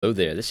Hello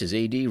there, this is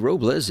AD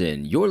Robles,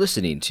 and you're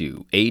listening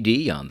to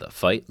AD on the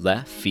Fight,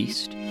 Laugh,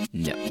 Feast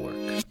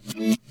Network.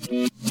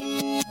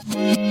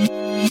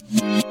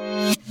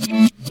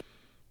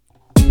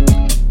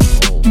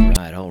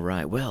 All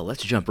right. Well,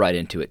 let's jump right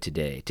into it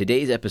today.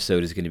 Today's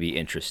episode is going to be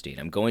interesting.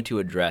 I'm going to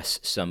address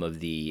some of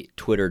the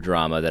Twitter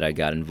drama that I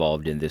got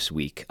involved in this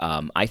week.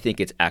 I think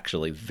it's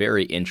actually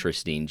very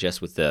interesting,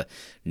 just with the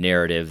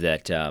narrative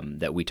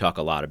that we talk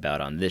a lot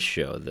about on this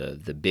show,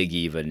 the Big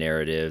Eva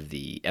narrative,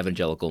 the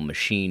evangelical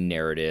machine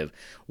narrative,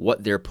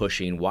 what they're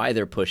pushing, why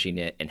they're pushing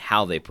it, and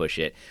how they push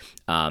it.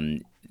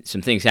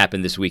 Some things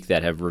happened this week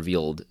that have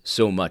revealed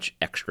so much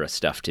extra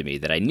stuff to me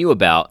that I knew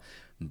about,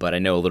 but I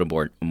know a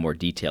little more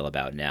detail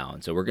about now.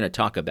 And so we're going to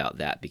talk about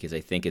that because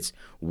I think it's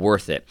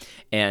worth it.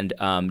 And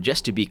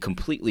just to be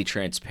completely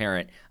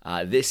transparent,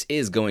 this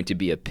is going to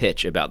be a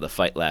pitch about the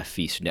Fight, Laugh,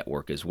 Feast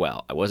Network as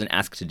well. I wasn't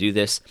asked to do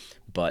this,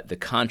 but the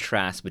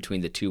contrast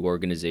between the two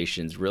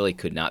organizations really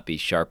could not be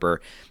sharper.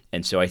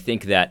 And so I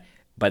think that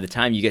by the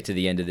time you get to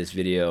the end of this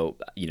video,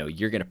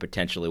 you're going to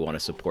potentially want to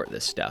support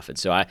this stuff. And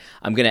so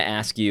I'm going to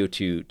ask you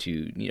to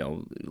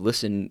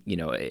listen,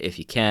 if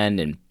you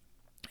can,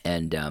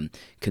 and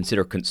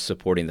consider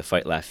supporting the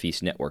Fight, Laugh,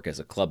 Feast Network as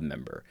a club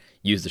member.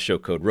 Use the show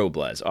code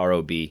ROBLES,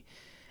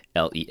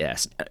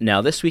 ROBLES.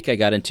 Now, this week I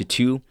got into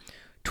two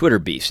Twitter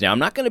beefs. Now, I'm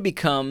not going to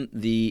become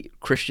the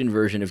Christian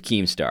version of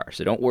Keemstar,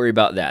 so don't worry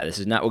about that. This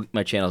is not what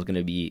my channel is going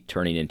to be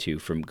turning into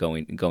from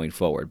going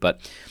forward.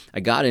 But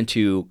I got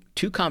into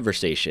two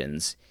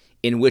conversations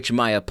in which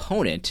my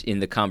opponent in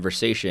the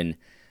conversation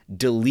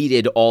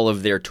deleted all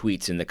of their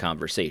tweets in the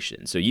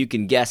conversation. So you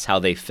can guess how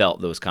they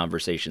felt those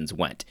conversations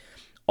went.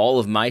 All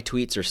of my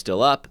tweets are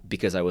still up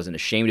because I wasn't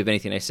ashamed of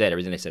anything I said.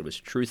 Everything I said was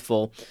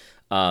truthful.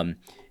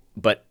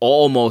 But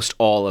almost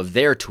all of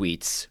their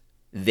tweets,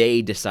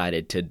 they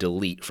decided to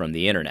delete from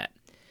the internet.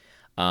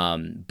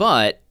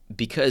 But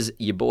because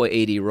your boy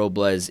AD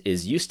Robles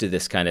is used to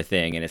this kind of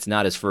thing and it's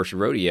not his first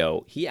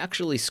rodeo, he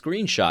actually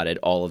screenshotted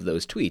all of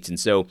those tweets. And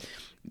so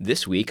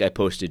this week I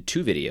posted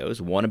two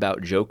videos, one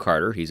about Joe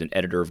Carter, he's an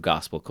editor of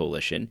Gospel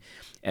Coalition,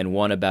 and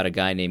one about a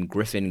guy named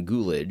Griffin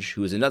Coolidge,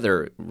 who is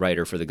another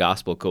writer for the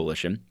Gospel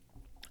Coalition.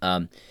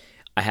 I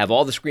have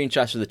all the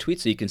screenshots of the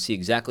tweets so you can see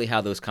exactly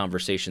how those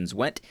conversations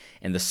went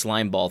and the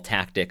slimeball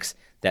tactics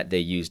that they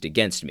used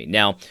against me.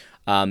 Now,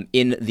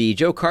 in the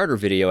Joe Carter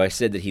video, I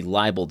said that he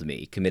libeled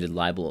me, committed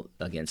libel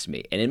against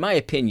me. And in my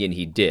opinion,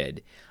 he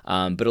did.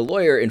 But a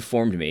lawyer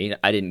informed me,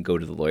 I didn't go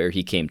to the lawyer,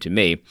 he came to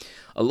me.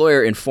 A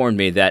lawyer informed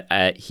me that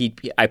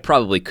I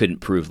probably couldn't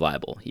prove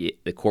libel.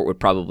 The court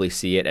would probably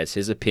see it as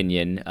his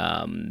opinion.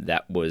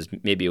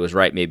 Maybe it was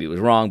right, maybe it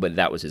was wrong, but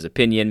that was his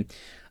opinion.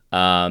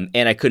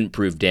 And I couldn't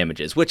prove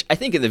damages, which I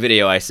think in the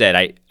video I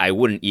said I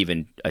wouldn't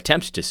even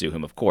attempt to sue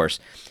him, of course.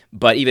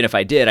 But even if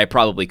I did, I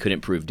probably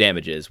couldn't prove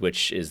damages,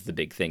 which is the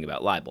big thing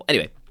about libel.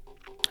 Anyway,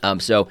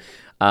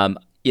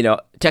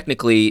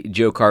 technically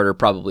Joe Carter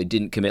probably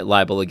didn't commit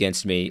libel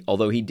against me,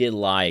 although he did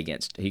lie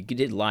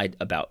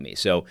about me.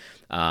 So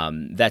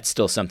that's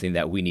still something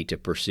that we need to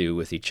pursue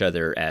with each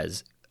other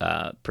as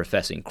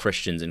professing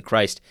Christians in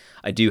Christ.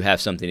 I do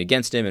have something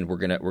against him, and we're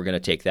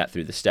gonna take that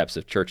through the steps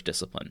of church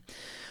discipline.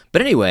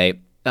 But anyway,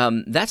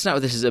 that's not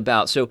what this is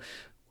about. So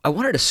I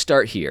wanted to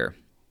start here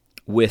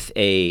with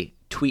a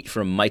tweet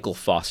from Michael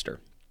Foster.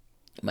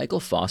 Michael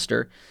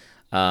Foster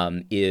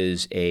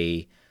is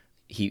he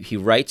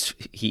writes,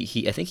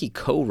 I think he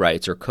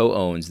co-writes or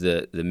co-owns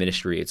the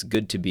ministry It's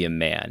Good to Be a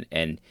Man,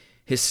 and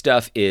his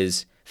stuff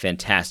is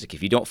fantastic.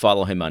 If you don't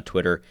follow him on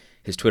Twitter,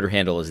 his Twitter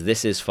handle is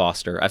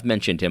thisisfoster. I've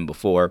mentioned him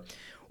before,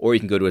 or you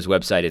can go to his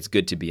website, it's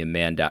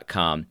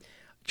goodtobeaman.com.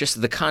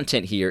 Just the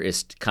content here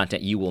is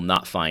content you will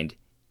not find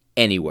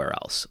anywhere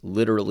else,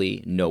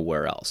 literally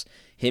nowhere else.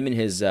 Him and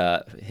his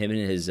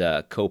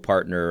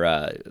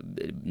co-partner,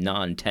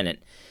 non-tenant,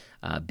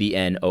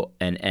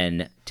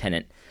 BNONN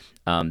tenant,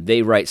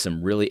 they write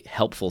some really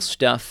helpful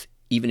stuff.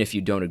 Even if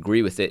you don't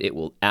agree with it, it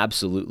will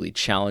absolutely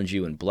challenge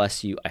you and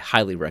bless you. I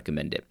highly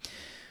recommend it.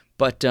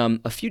 But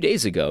a few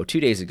days ago, 2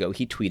 days ago,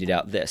 he tweeted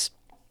out this.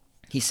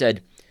 He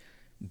said,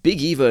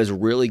 Big Eva is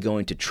really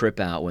going to trip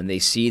out when they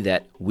see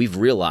that we've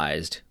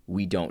realized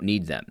we don't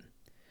need them.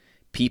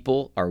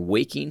 People are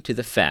waking to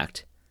the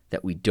fact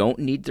that we don't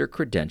need their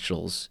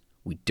credentials,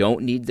 we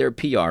don't need their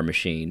PR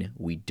machine,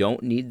 we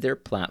don't need their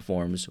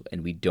platforms,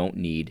 and we don't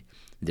need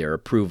their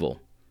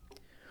approval.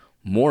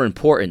 More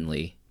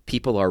importantly,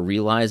 people are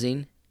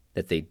realizing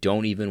that they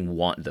don't even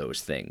want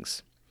those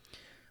things.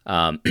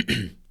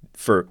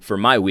 For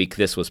my week,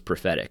 this was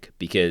prophetic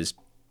because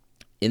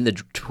in the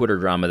Twitter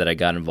drama that I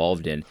got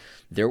involved in,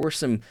 there were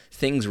some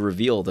things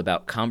revealed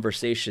about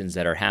conversations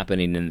that are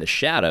happening in the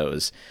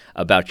shadows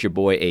about your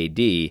boy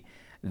AD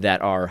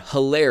that are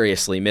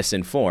hilariously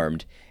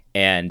misinformed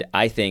and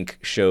I think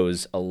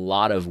shows a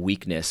lot of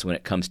weakness when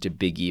it comes to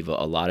Big Eva,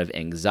 a lot of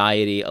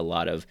anxiety, a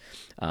lot of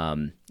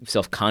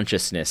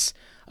self-consciousness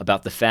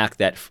about the fact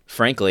that,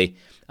 frankly,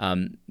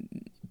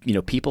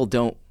 people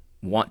don't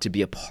want to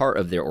be a part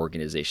of their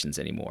organizations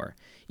anymore.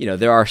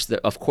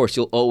 of course,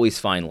 you'll always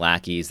find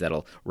lackeys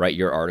that'll write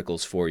your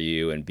articles for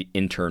you and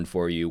intern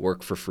for you,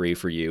 work for free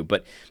for you.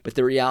 But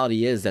the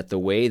reality is that the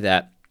way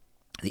that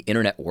the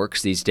internet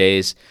works these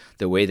days,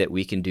 the way that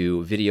we can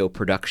do video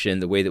production,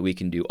 the way that we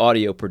can do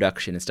audio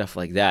production and stuff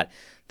like that,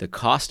 the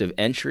cost of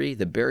entry,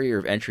 the barrier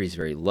of entry is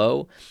very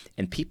low,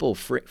 and people,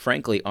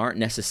 frankly, aren't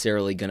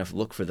necessarily going to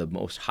look for the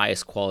most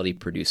highest quality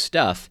produced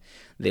stuff.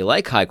 They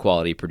like high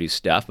quality produced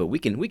stuff, but we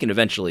can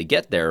eventually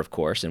get there, of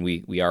course, and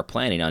we are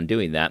planning on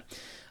doing that.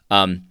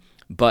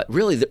 But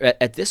really,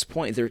 at this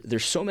point,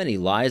 there's so many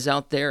lies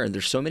out there, and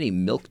there's so many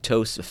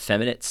milquetoast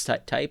effeminate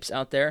types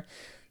out there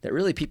that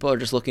really people are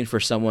just looking for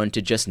someone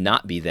to just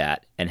not be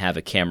that and have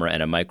a camera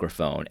and a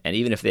microphone. And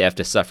even if they have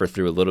to suffer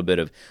through a little bit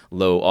of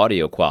low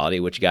audio quality,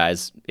 which,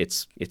 guys,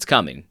 it's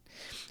coming,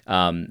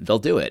 they'll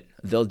do it.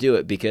 They'll do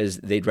it because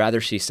they'd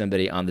rather see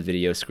somebody on the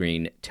video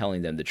screen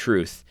telling them the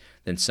truth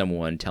than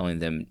someone telling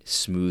them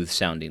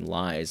smooth-sounding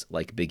lies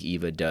like Big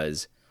Eva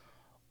does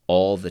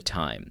all the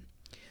time.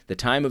 The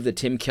time of the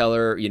Tim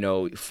Keller,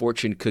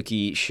 fortune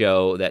cookie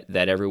show that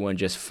everyone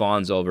just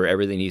fawns over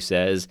everything he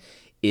says,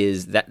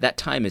 is that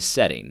time is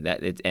setting.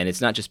 And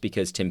it's not just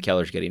because Tim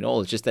Keller's getting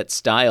old. It's just that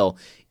style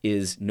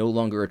is no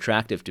longer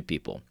attractive to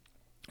people.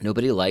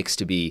 Nobody likes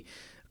to be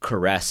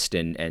caressed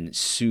and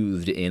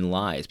soothed in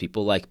lies.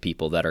 People like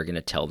people that are going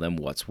to tell them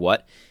what's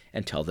what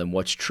and tell them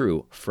what's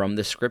true from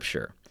the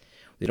Scripture.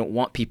 They don't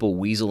want people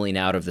weaseling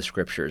out of the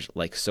Scriptures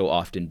like so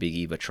often Big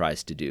Eva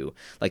tries to do.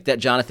 Like that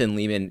Jonathan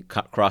Leeman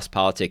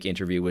cross-politic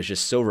interview was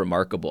just so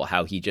remarkable,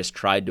 how he just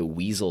tried to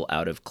weasel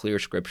out of clear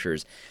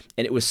Scriptures.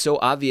 And it was so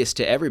obvious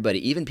to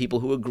everybody, even people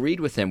who agreed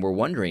with him were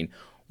wondering,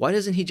 why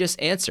doesn't he just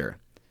answer?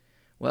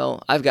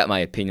 Well, I've got my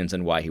opinions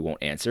on why he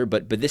won't answer,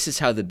 but this is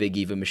how the Big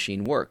Eva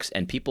machine works.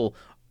 And people,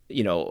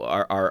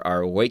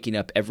 are waking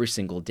up every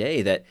single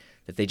day that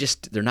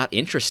they're not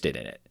interested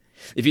in it.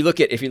 If you look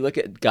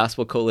at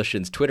Gospel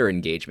Coalition's Twitter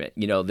engagement,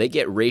 they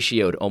get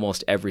ratioed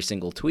almost every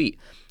single tweet,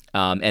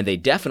 and they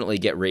definitely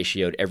get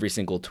ratioed every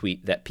single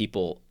tweet that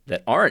people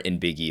that aren't in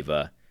Big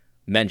Eva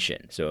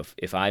mention. So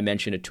if I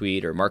mention a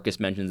tweet, or Marcus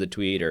mentions a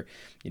tweet, or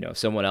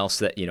someone else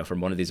that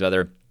from one of these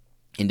other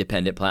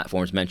independent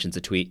platforms mentions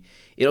a tweet,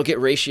 it'll get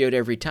ratioed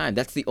every time.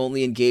 That's the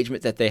only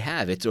engagement that they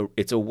have.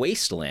 It's a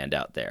wasteland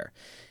out there.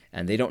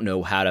 And they don't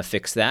know how to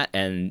fix that,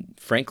 and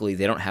frankly,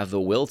 they don't have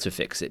the will to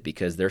fix it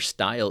because their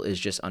style is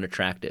just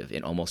unattractive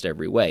in almost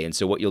every way. And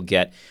so what you'll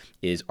get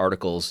is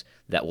articles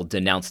that will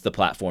denounce the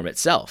platform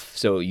itself.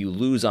 So you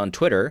lose on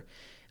Twitter,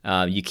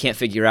 you can't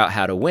figure out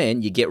how to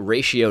win, you get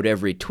ratioed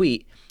every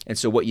tweet, and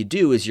so what you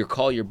do is you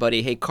call your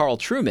buddy, hey, Carl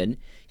Trueman,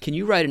 can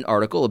you write an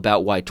article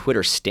about why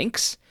Twitter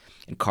stinks?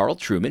 And Carl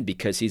Trueman,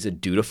 because he's a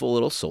dutiful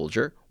little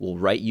soldier, will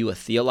write you a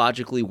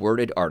theologically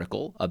worded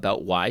article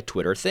about why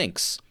Twitter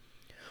thinks.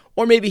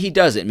 Or maybe he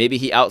doesn't. Maybe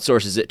he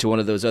outsources it to one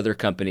of those other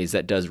companies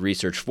that does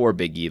research for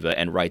Big Eva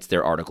and writes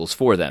their articles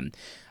for them,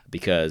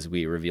 because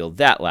we revealed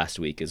that last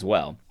week as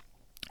well.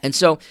 And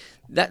so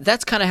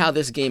that's kind of how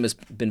this game has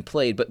been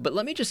played. But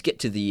let me just get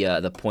to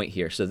the point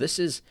here. So this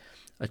is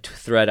a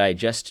thread I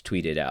just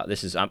tweeted out.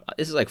 This is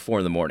like 4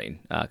 a.m.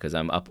 because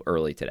I'm up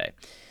early today.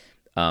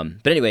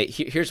 But anyway,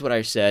 here's what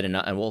I said, and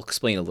we'll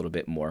explain a little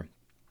bit more.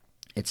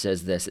 It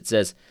says this. It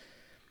says,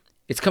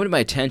 it's come to my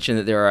attention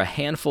that there are a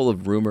handful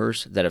of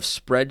rumors that have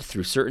spread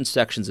through certain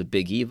sections of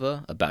Big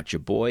Eva about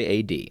your boy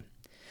AD.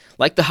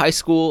 Like the high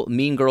school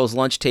Mean Girls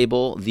lunch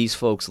table, these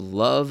folks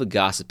love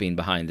gossiping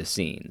behind the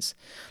scenes.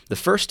 The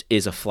first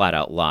is a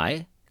flat-out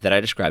lie that I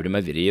described in my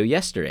video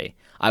yesterday.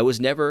 I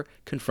was never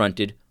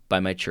confronted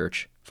by my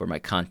church for my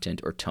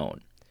content or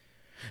tone.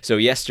 So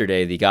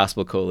yesterday, the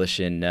Gospel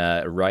Coalition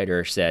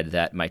writer said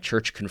that my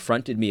church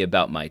confronted me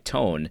about my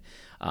tone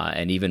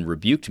and even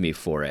rebuked me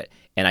for it,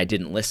 and I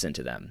didn't listen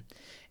to them.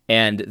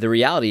 And the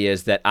reality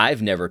is that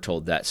I've never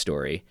told that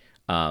story.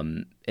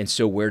 And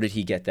so where did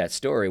he get that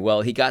story?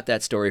 Well, he got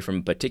that story from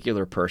a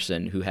particular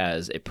person who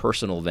has a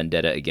personal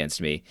vendetta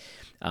against me.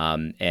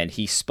 And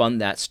he spun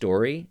that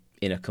story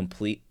in a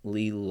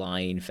completely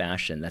lying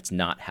fashion. That's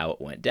not how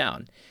it went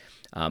down.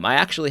 I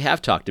actually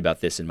have talked about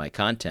this in my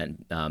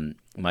content.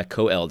 My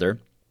co-elder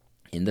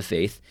in the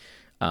faith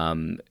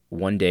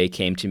one day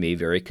came to me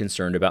very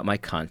concerned about my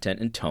content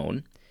and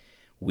tone.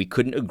 We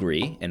couldn't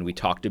agree, and we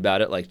talked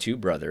about it like two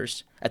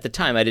brothers. At the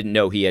time, I didn't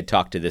know he had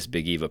talked to this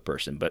Big Eva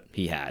person, but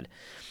he had.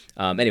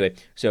 Anyway,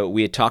 so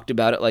we had talked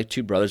about it like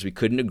two brothers. We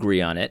couldn't agree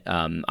on it.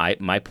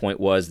 My point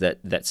was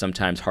that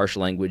sometimes harsh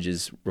language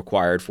is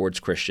required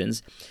towards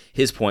Christians.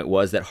 His point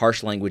was that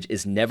harsh language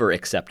is never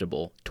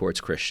acceptable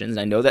towards Christians. And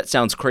I know that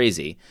sounds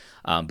crazy,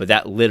 but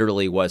that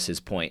literally was his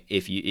point.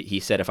 He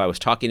said if I was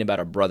talking about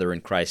a brother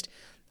in Christ,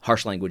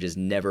 harsh language is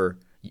never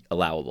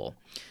allowable.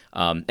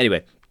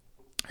 Anyway,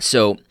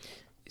 so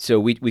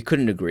we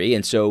couldn't agree,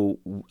 and so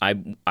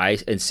I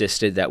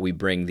insisted that we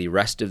bring the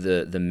rest of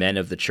the men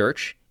of the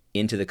church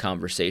into the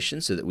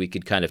conversation so that we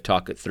could kind of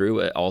talk it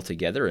through all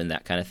together and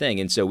that kind of thing.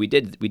 And so we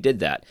did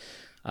that.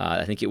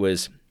 I think it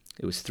was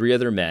 3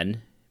 other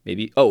men,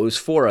 maybe. Oh, it was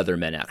 4 other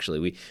men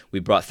actually. We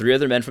brought 3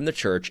 other men from the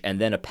church and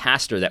then a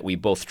pastor that we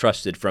both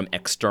trusted from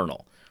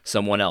external.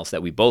 someone else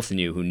that we both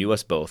knew who knew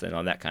us both and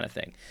on that kind of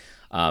thing.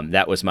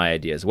 That was my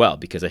idea as well,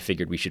 because I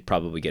figured we should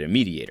probably get a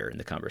mediator in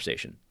the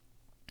conversation.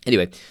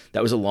 Anyway,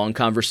 that was a long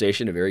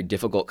conversation, a very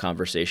difficult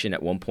conversation.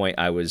 At one point,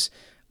 I was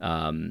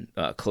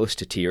close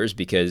to tears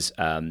because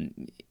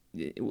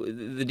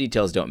the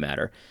details don't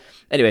matter.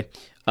 Anyway,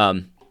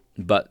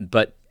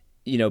 but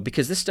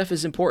because this stuff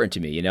is important to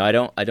me. I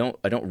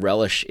don't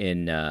relish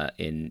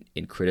in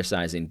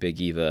criticizing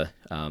Big Eva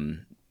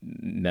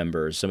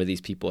members. Some of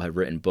these people have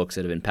written books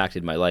that have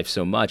impacted my life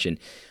so much, and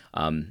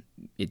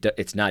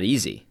it's not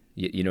easy.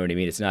 You know what I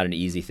mean? It's not an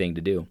easy thing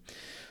to do.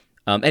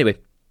 Anyway,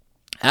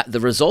 the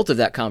result of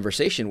that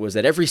conversation was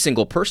that every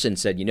single person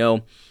said,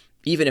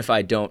 even if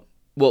I don't,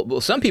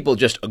 well, some people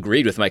just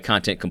agreed with my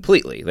content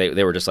completely.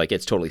 They were just like,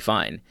 it's totally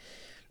fine,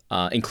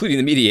 including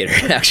the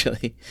mediator,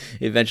 actually.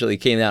 Eventually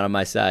came down on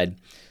my side.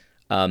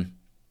 But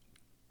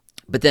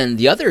then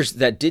the others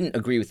that didn't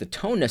agree with the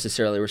tone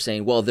necessarily were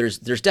saying, well, there's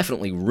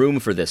definitely room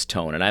for this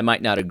tone, and I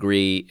might not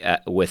agree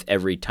with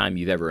every time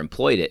you've ever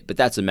employed it, but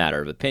that's a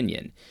matter of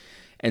opinion.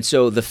 And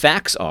so the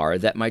facts are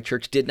that my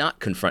church did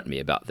not confront me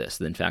about this.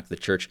 In fact, the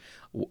church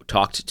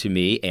talked to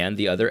me and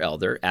the other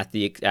elder at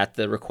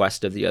the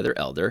request of the other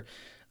elder,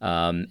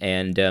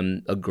 and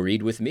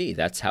agreed with me.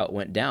 That's how it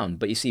went down.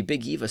 But you see,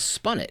 Big Eva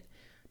spun it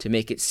to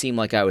make it seem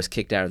like I was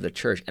kicked out of the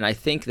church, and I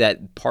think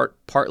that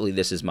partly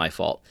this is my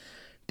fault,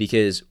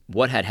 because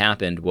what had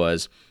happened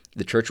was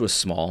the church was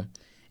small,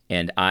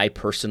 and I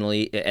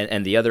personally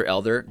and the other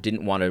elder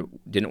didn't want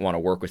to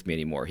work with me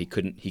anymore. He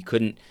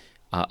couldn't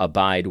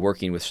abide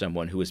working with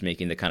someone who was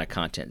making the kind of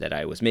content that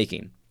I was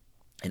making.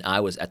 And I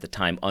was at the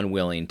time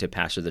unwilling to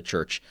pastor the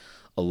church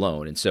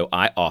alone. And so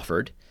I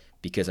offered,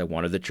 because I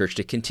wanted the church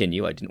to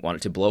continue, I didn't want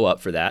it to blow up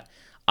for that,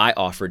 I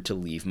offered to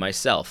leave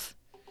myself.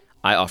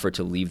 I offered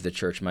to leave the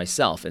church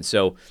myself. And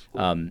so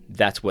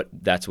that's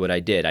what I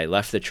did. I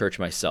left the church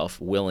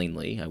myself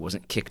willingly. I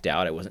wasn't kicked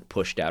out. I wasn't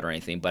pushed out or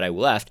anything, but I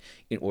left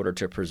in order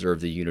to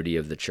preserve the unity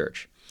of the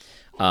church.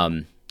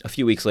 A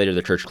few weeks later,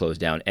 the church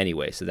closed down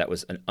anyway, so that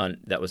was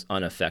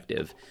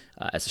ineffective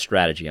as a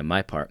strategy on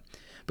my part.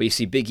 But you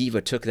see, Big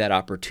Eva took that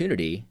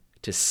opportunity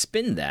to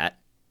spin that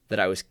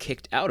I was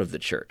kicked out of the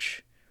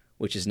church,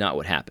 which is not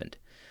what happened.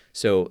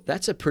 So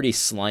that's a pretty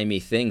slimy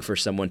thing for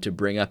someone to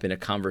bring up in a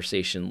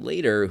conversation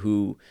later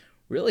who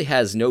really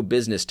has no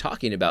business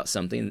talking about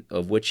something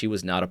of which he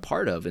was not a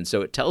part of. And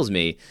so it tells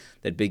me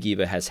that Big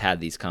Eva has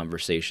had these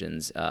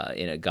conversations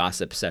in a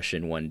gossip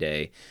session one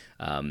day,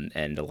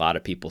 and a lot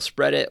of people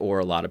spread it, or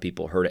a lot of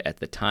people heard it at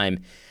the time.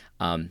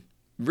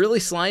 Really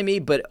slimy,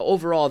 but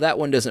overall that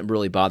one doesn't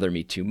really bother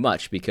me too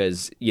much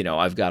because,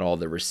 I've got all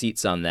the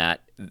receipts on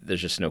that.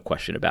 There's just no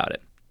question about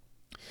it.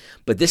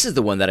 But this is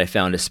the one that I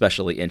found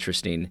especially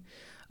interesting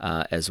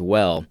as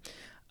well.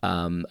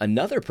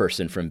 Another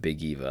person from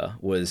Big Eva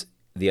was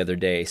the other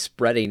day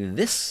spreading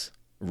this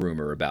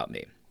rumor about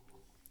me.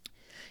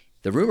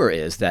 The rumor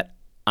is that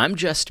I'm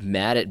just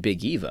mad at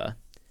Big Eva,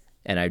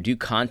 and I do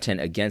content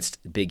against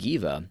Big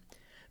Eva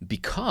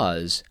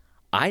because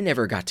I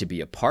never got to be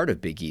a part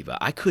of Big Eva.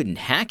 I couldn't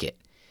hack it.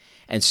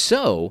 And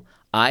so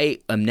I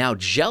am now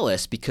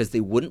jealous because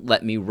they wouldn't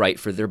let me write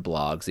for their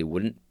blogs. They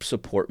wouldn't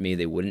support me.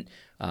 They wouldn't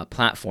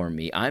platform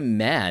me. I'm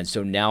mad,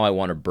 so now I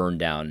want to burn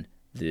down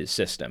the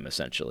system,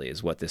 essentially,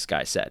 is what this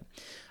guy said.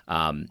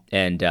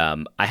 And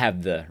I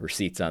have the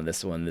receipts on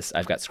this one.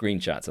 I've got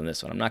screenshots on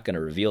this one. I'm not going to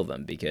reveal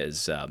them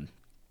because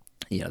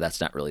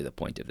that's not really the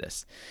point of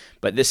this.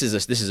 But this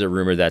is a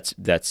rumor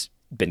that's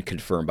been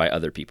confirmed by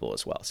other people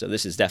as well. So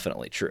this is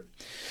definitely true.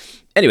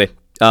 Anyway,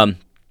 but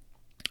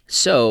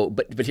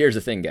here's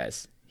the thing,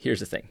 guys.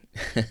 Here's the thing.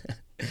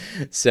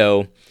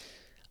 So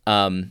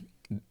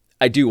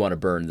I do want to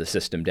burn the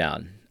system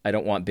down. I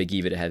don't want Big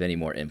Eva to have any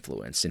more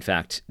influence. In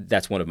fact,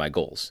 that's one of my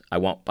goals. I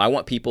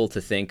want people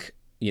to think,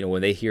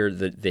 when they hear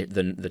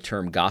the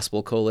term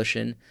Gospel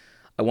Coalition,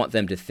 I want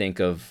them to think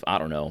of, I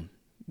don't know,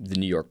 the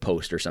New York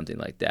Post or something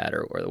like that,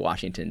 or the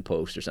Washington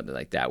Post or something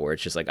like that, where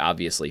it's just like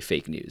obviously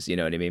fake news. You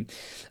know what I mean?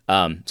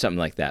 Something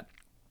like that.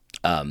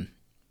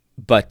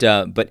 But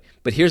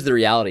here's the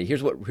reality.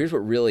 Here's what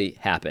really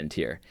happened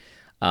here.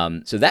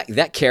 So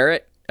that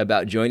carrot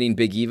about joining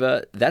Big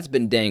Eva, that's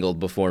been dangled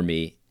before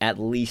me at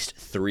least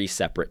 3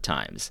 separate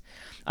times.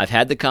 I've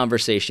had the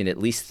conversation at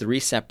least 3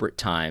 separate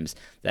times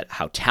that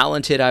how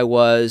talented I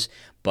was,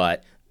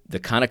 but the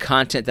kind of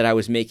content that I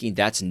was making,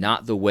 that's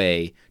not the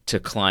way to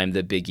climb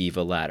the Big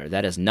Eva ladder.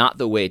 That is not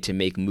the way to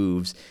make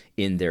moves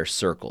in their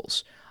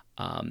circles.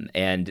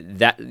 And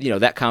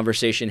that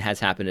conversation has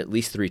happened at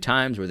least 3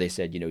 times where they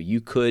said,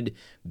 you could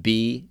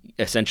be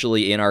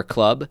essentially in our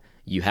club.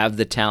 You have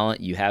the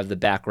talent, you have the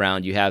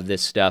background, you have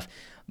this stuff,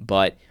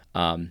 but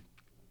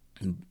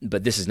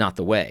this is not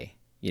the way.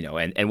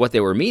 And what they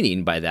were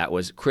meaning by that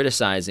was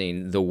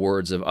criticizing the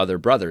words of other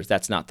brothers.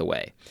 That's not the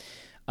way.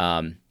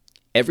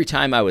 Every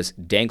time I was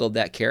dangled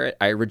that carrot,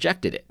 I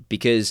rejected it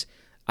because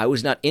I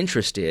was not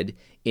interested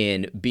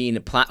in being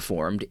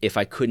platformed if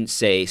I couldn't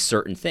say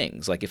certain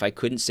things. Like if I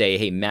couldn't say,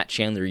 "Hey, Matt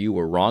Chandler, you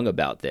were wrong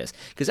about this,"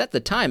 because at the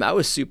time I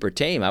was super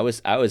tame. I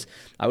was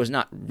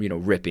not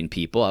ripping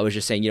people. I was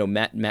just saying,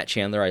 Matt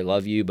Chandler, I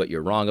love you, but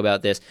you're wrong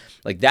about this.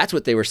 Like that's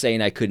what they were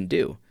saying I couldn't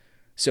do.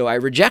 So I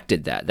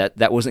rejected that.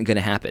 That wasn't going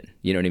to happen.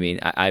 You know what I mean?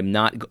 I'm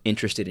not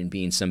interested in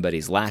being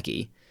somebody's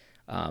lackey.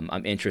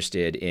 I'm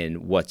interested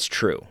in what's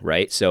true,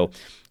 right? So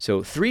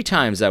 3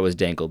 times I was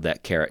dangled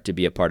that carrot to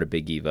be a part of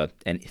Big Eva,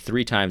 and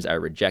 3 times I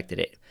rejected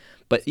it.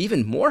 But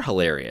even more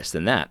hilarious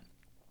than that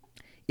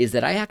is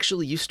that I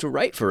actually used to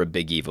write for a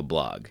Big Eva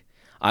blog.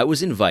 I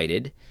was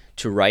invited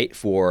to write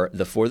for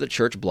the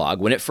Church blog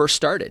when it first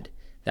started.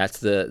 That's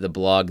the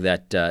blog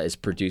that is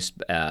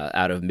produced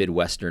out of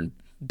Midwestern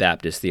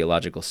Baptist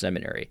Theological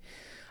Seminary.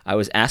 I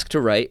was asked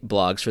to write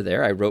blogs for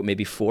there. I wrote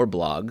maybe 4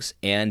 blogs,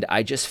 and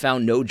I just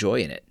found no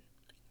joy in it.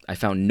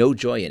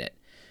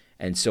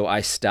 And so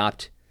I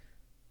stopped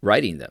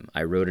writing them.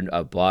 I wrote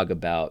a blog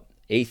about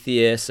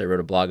atheists. I wrote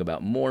a blog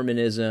about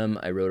Mormonism.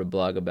 I wrote a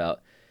blog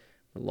about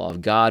the law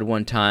of God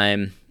one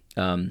time.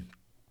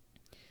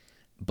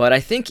 But I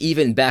think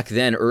even back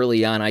then,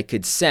 early on, I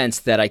could sense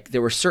that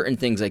there were certain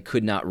things I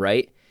could not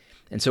write.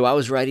 And so I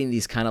was writing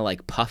these kind of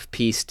like puff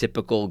piece,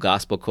 typical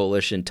Gospel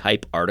Coalition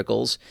type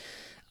articles.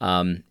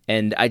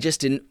 And I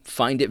just didn't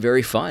find it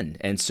very fun.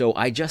 And so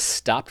I just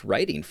stopped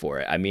writing for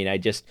it. I mean,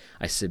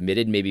 I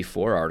submitted maybe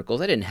 4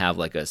 articles. I didn't have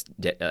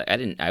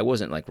I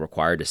wasn't like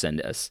required to send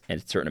a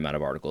certain amount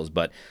of articles,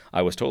 but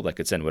I was told I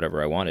could send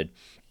whatever I wanted.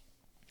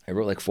 I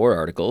wrote like 4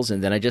 articles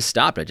and then I just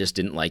stopped. I just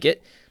didn't like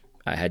it.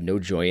 I had no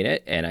joy in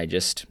it and it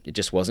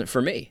just wasn't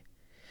for me.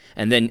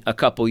 And then a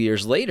couple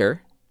years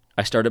later,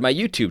 I started my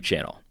YouTube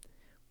channel.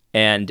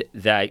 And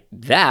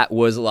that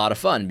was a lot of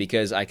fun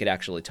because I could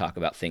actually talk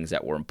about things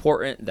that were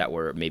important, that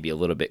were maybe a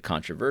little bit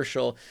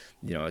controversial,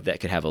 that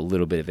could have a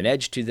little bit of an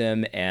edge to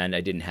them. And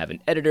I didn't have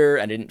an editor.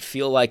 I didn't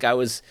feel like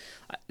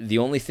the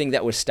only thing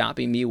that was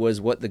stopping me was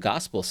what the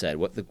gospel said,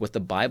 what the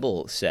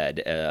Bible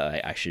said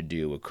I should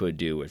do or could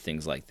do or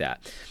things like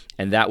that.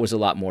 And that was a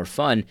lot more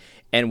fun.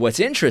 And what's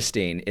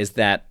interesting is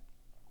that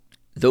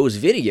those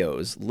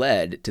videos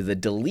led to the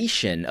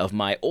deletion of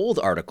my old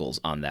articles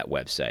on that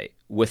website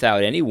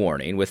without any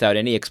warning, without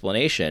any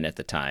explanation at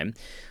the time.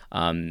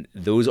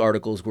 Those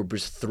articles were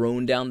just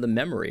thrown down the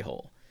memory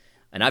hole.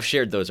 And I've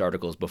shared those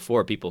articles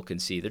before. People can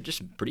see they're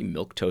just pretty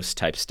milquetoast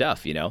type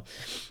stuff,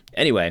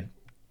 Anyway,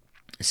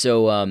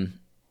 so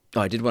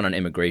I did one on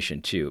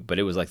immigration too, but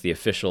it was like the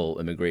official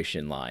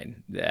immigration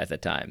line at the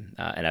time.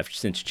 And I've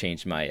since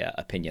changed my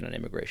opinion on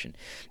immigration.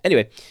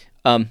 Anyway,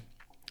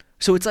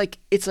 so it's like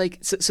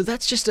so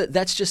that's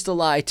just a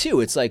lie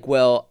too. It's like,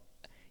 well,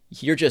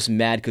 you're just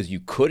mad because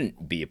you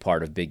couldn't be a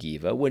part of Big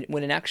Eva when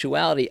in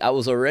actuality I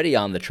was already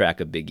on the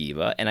track of Big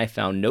Eva and I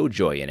found no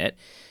joy in it.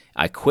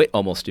 I quit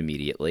almost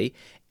immediately,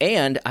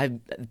 and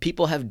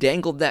people have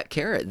dangled that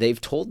carrot. They've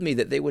told me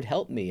that they would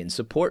help me and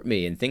support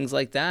me and things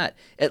like that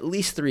at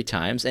least 3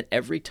 times, and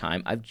every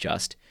time I've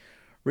just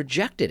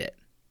rejected it.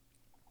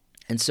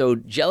 And so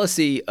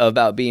jealousy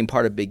about being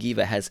part of Big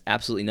Eva has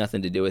absolutely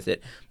nothing to do with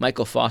it.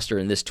 Michael Foster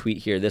in this tweet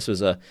here, this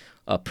was a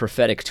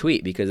prophetic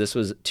tweet because this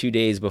was 2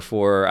 days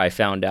before I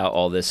found out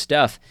all this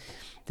stuff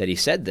that he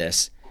said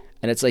this.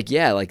 And it's like,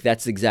 yeah, like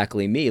that's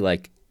exactly me.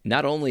 Like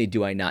not only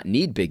do I not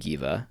need Big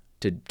Eva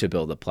to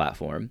build a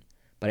platform,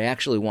 but I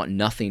actually want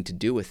nothing to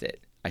do with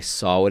it. I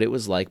saw what it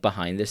was like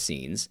behind the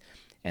scenes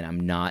and I'm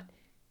not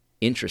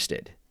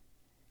interested.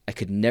 I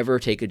could never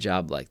take a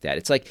job like that.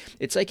 It's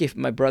like if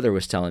my brother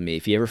was telling me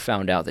if he ever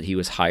found out that he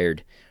was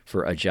hired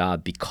for a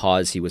job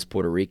because he was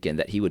Puerto Rican,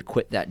 that he would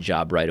quit that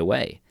job right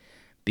away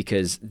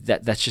because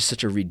that's just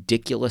such a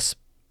ridiculous.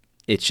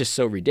 It's just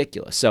so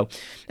ridiculous. So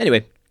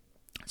anyway,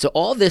 so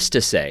all this to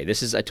say,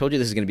 I told you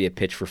this is going to be a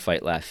pitch for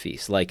Fight Laugh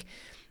Feast. Like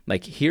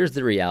here's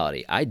the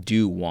reality. I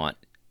do want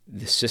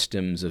the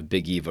systems of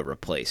Big Eva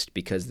replaced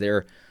because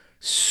they're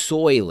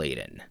soy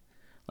laden.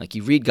 Like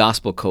you read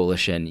Gospel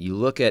Coalition, you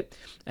look at,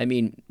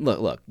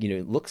 look,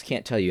 looks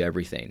can't tell you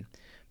everything.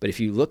 But if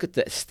you look at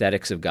the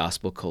aesthetics of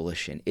Gospel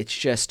Coalition, it's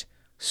just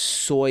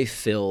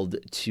soy-filled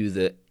to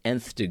the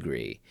nth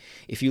degree.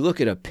 If you look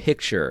at a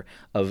picture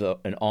of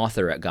an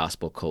author at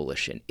Gospel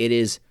Coalition, it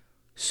is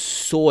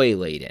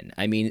soy-laden.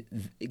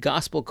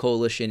 Gospel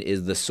Coalition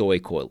is the soy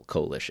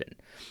coalition.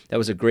 That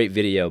was a great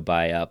video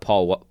by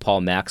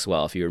Paul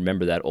Maxwell, if you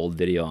remember that old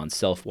video on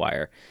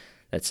Self-Wire,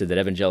 that said that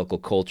evangelical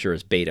culture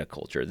is beta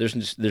culture.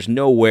 There's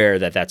nowhere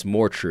that's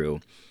more true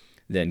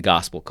than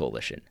Gospel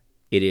Coalition.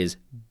 It is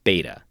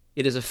beta.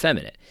 It is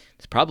effeminate.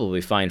 It's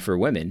probably fine for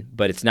women,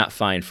 but it's not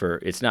fine for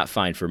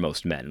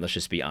most men. Let's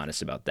just be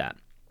honest about that.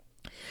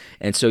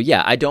 And so,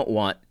 yeah, I don't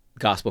want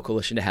Gospel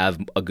Coalition to have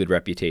a good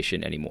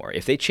reputation anymore.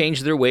 If they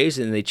change their ways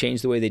and they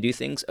change the way they do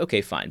things,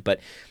 okay, fine.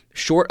 But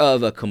short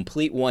of a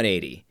complete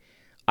 180,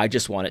 I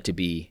just want it to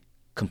be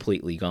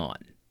completely gone.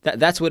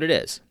 That's what it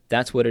is.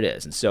 That's what it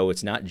is. And so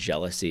it's not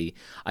jealousy.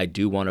 I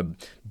do want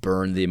to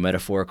burn the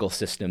metaphorical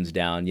systems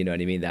down, you know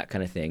what I mean? That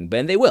kind of thing.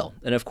 And they will.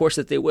 And of course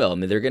that they will.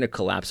 They're going to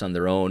collapse on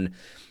their own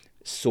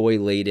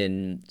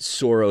soy-laden,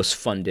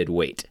 Soros-funded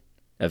weight.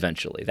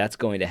 eventually. That's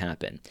going to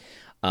happen.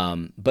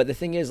 But the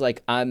thing is,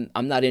 like, I'm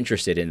not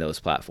interested in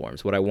those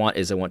platforms. What I want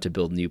to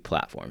build new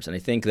platforms. And I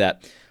think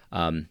that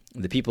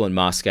the people in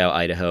Moscow,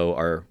 Idaho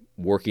are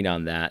working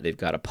on that. They've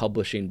got a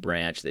publishing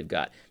branch. They've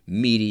got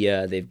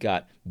media. They've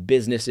got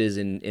businesses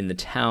in the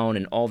town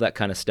and all that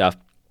kind of stuff.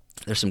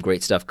 There's some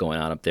great stuff going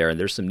on up there, and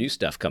there's some new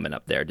stuff coming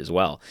up there as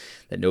well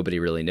that nobody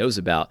really knows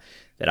about,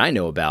 that I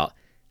know about,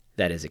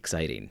 that is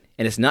exciting.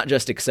 And it's not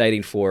just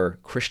exciting for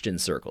Christian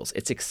circles.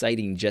 It's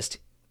exciting just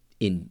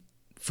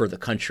for the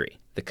country,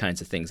 the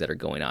kinds of things that are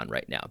going on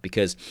right now,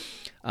 because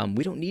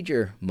we don't need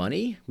your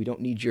money. We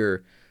don't need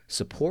your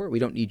support. We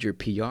don't need your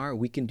PR.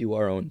 We can do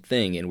our own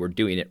thing, and we're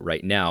doing it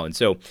right now. And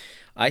so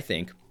I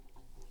think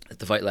at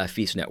the Fight Laugh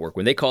Feast Network,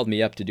 when they called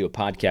me up to do a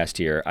podcast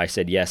here, I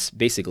said yes,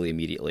 basically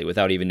immediately,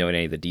 without even knowing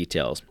any of the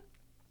details.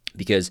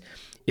 Because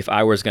if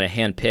I was going to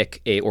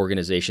handpick a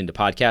organization to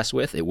podcast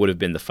with, it would have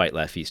been the Fight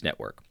Laugh Feast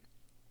Network.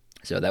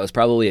 So that was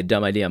probably a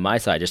dumb idea on my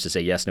side, just to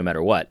say yes no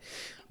matter what.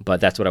 But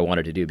that's what I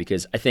wanted to do,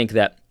 because I think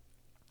that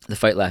the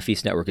Fight Laugh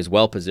Feast Network is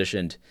well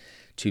positioned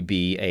to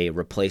be a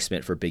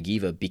replacement for Big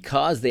Eva,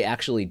 because they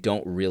actually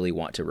don't really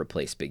want to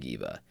replace Big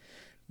Eva.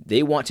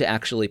 They want to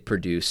actually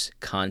produce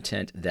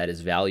content that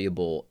is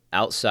valuable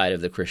outside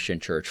of the Christian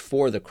church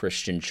for the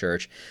Christian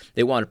church.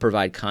 They want to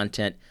provide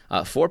content,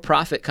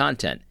 for-profit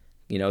content.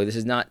 You know, this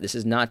is not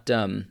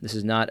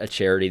a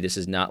charity. This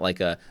is not like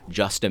a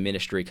just a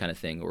ministry kind of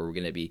thing where we're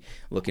going to be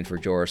looking for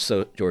George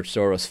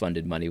Soros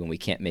funded money when we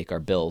can't make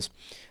our bills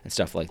and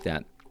stuff like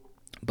that.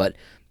 But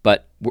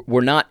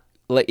we're not.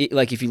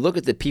 Like if you look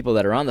at the people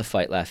that are on the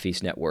Fight Laugh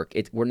Feast Network,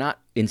 we're not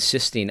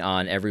insisting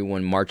on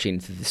everyone marching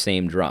to the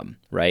same drum,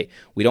 right?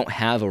 We don't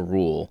have a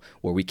rule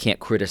where we can't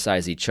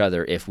criticize each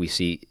other if we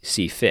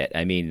see fit.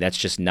 I mean, that's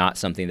just not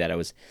something that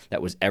was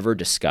ever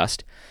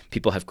discussed.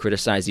 People have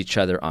criticized each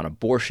other on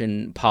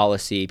abortion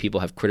policy.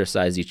 People have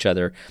criticized each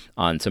other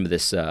on some of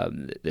this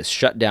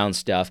shutdown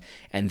stuff,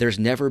 and there's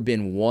never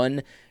been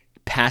one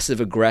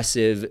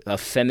passive-aggressive,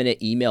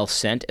 effeminate email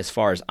sent, as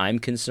far as I'm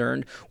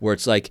concerned, where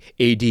it's like,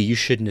 AD, you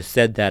shouldn't have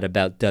said that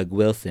about Doug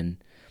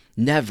Wilson.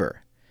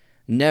 Never.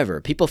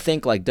 People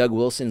think like Doug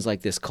Wilson's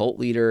like this cult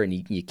leader and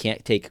you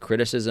can't take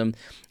criticism.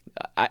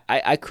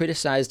 I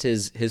criticized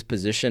his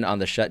position on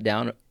the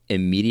shutdown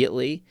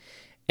immediately,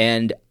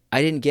 and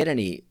I didn't get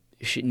any.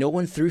 No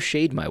one threw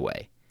shade my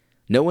way.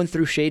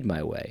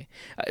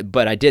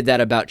 But I did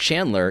that about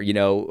Chandler,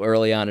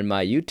 early on in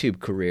my YouTube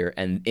career,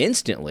 and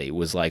instantly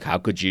was like, how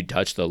could you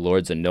touch the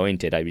Lord's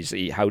anointed?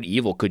 How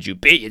evil could you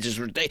be? It's just,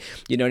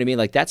 you know what I mean?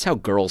 Like, that's how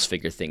girls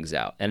figure things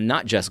out. And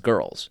not just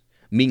girls,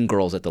 mean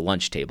girls at the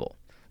lunch table.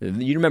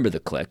 You remember the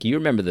clique. You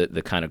remember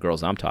the kind of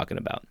girls I'm talking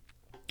about.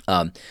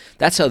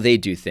 That's how they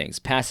do things.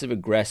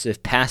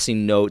 Passive-aggressive,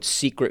 passing notes,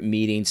 secret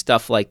meetings,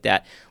 stuff like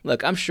that.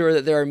 Look, I'm sure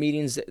that there are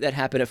meetings that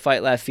happen at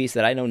Fight Laugh Feast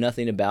that I know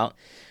nothing about.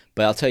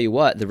 But I'll tell you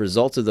what, the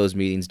results of those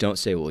meetings don't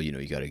say, well, you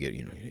got to get,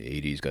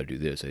 AD's got to do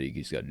this,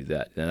 AD's got to do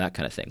that, and that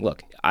kind of thing.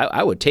 Look,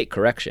 I would take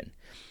correction.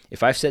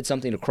 If I've said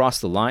something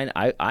across the line,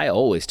 I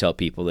always tell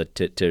people that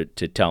to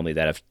tell me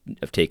that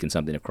I've taken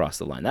something across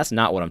the line. That's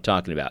not what I'm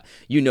talking about.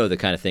 You know the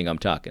kind of thing I'm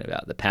talking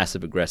about, the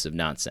passive-aggressive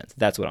nonsense.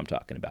 That's what I'm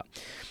talking about.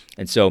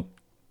 And so,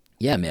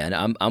 yeah, man,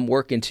 I'm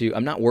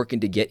not working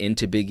to get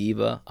into Big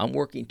Eva. I'm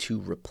working to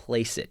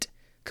replace it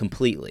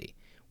completely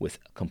with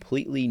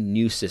completely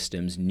new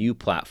systems, new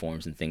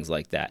platforms, and things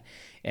like that.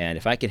 And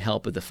if I can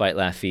help with the Fight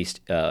Laugh Feast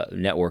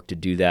network to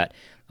do that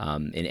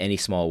in any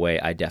small way,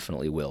 I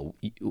definitely will.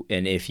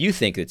 And if you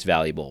think it's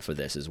valuable for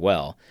this as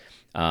well,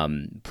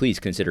 please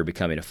consider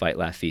becoming a Fight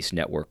Laugh Feast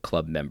Network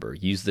Club member.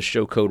 Use the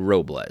show code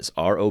ROBLES,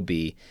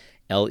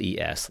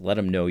 ROBLES. Let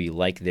them know you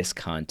like this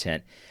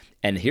content.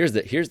 And here's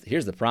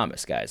the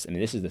promise, guys. I mean,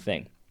 this is the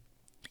thing.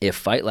 If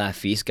Fight Laugh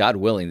Feast, God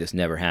willing, this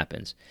never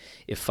happens.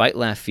 If Fight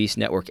Laugh Feast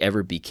Network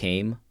ever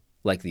became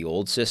like the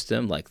old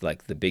system, like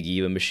the Big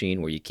Eva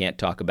machine, where you can't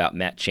talk about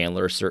Matt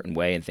Chandler a certain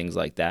way and things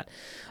like that,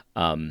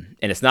 and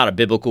it's not a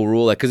biblical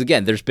rule, because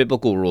again, there's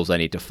biblical rules I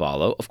need to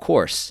follow, of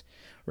course,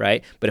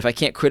 right? But if I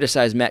can't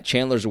criticize Matt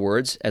Chandler's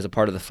words as a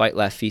part of the Fight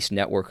Laugh Feast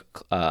network,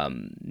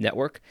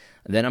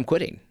 then I'm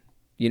quitting.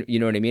 You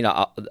know what I mean?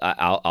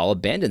 I'll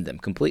abandon them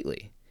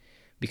completely,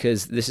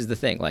 because this is the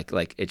thing.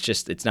 Like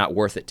it's not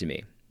worth it to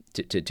me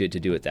to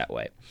do it that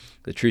way.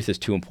 The truth is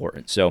too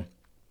important. So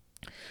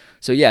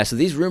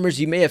these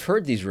rumors, you may have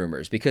heard these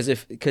rumors, because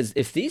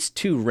if these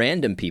two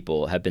random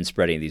people have been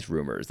spreading these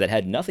rumors that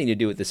had nothing to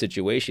do with the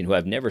situation, who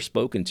I've never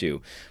spoken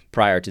to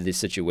prior to this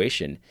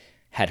situation,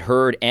 had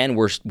heard and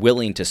were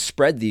willing to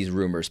spread these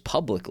rumors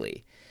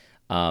publicly,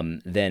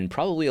 then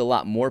probably a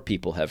lot more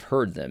people have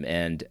heard them,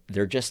 and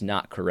they're just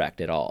not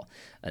correct at all.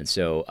 And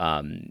so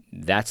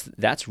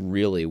that's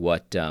really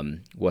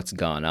what's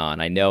gone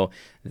on. I know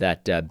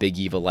that Big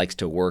Eva likes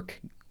to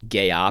work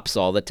gay ops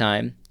all the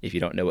time. If you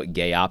don't know what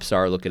gay ops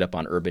are, look it up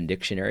on Urban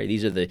Dictionary.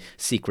 These are the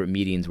secret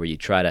meetings where you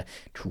try to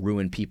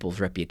ruin people's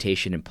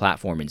reputation and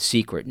platform in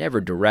secret, never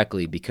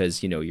directly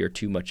because, you're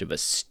too much of a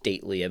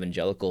stately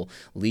evangelical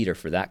leader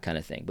for that kind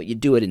of thing. But you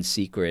do it in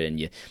secret, and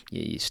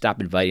you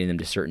stop inviting them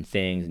to certain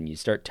things, and you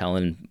start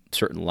telling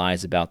certain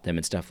lies about them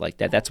and stuff like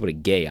that. That's what a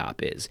gay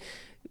op is.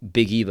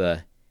 Big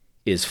Eva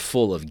is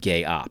full of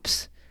gay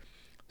ops.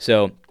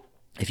 So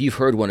if you've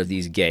heard one of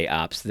these gay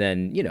ops,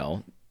 then,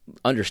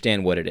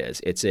 understand what it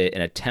is. It's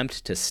an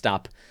attempt to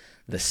stop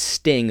the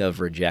sting of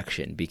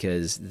rejection,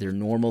 because their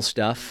normal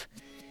stuff,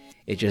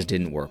 it just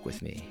didn't work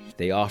with me.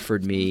 They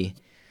offered me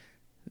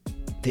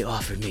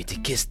to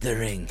kiss the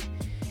ring,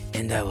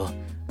 and I will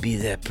be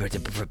there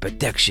for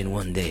protection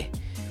one day.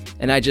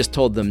 And I just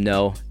told them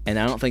no, and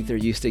I don't think they're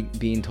used to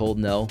being told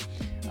no.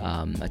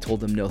 I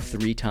told them no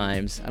 3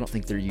 times. I don't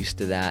think they're used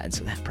to that, and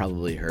so that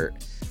probably hurt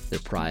their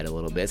pride a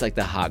little bit. It's like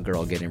the hot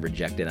girl getting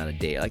rejected on a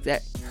date. Like,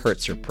 that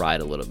hurts her pride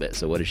a little bit.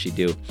 So what does she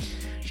do?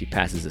 She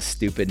passes a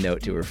stupid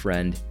note to her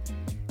friend,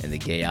 and the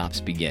gay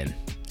ops begin.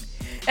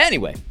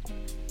 Anyway,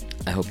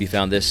 I hope you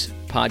found this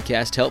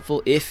podcast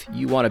helpful. If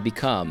you want to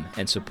become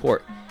and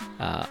support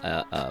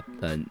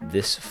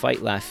this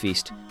Fight Laugh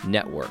Feast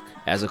network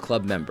as a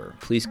club member,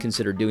 please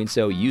consider doing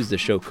so. Use the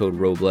show code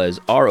Robles,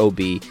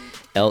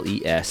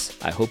 ROBLES.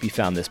 I hope you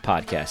found this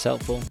podcast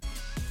helpful.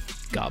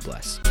 God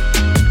bless.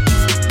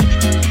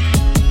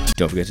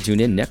 Don't forget to tune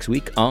in next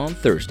week on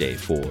Thursday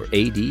for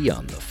AD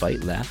on the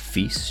Fight Laugh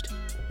Feast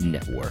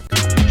Network.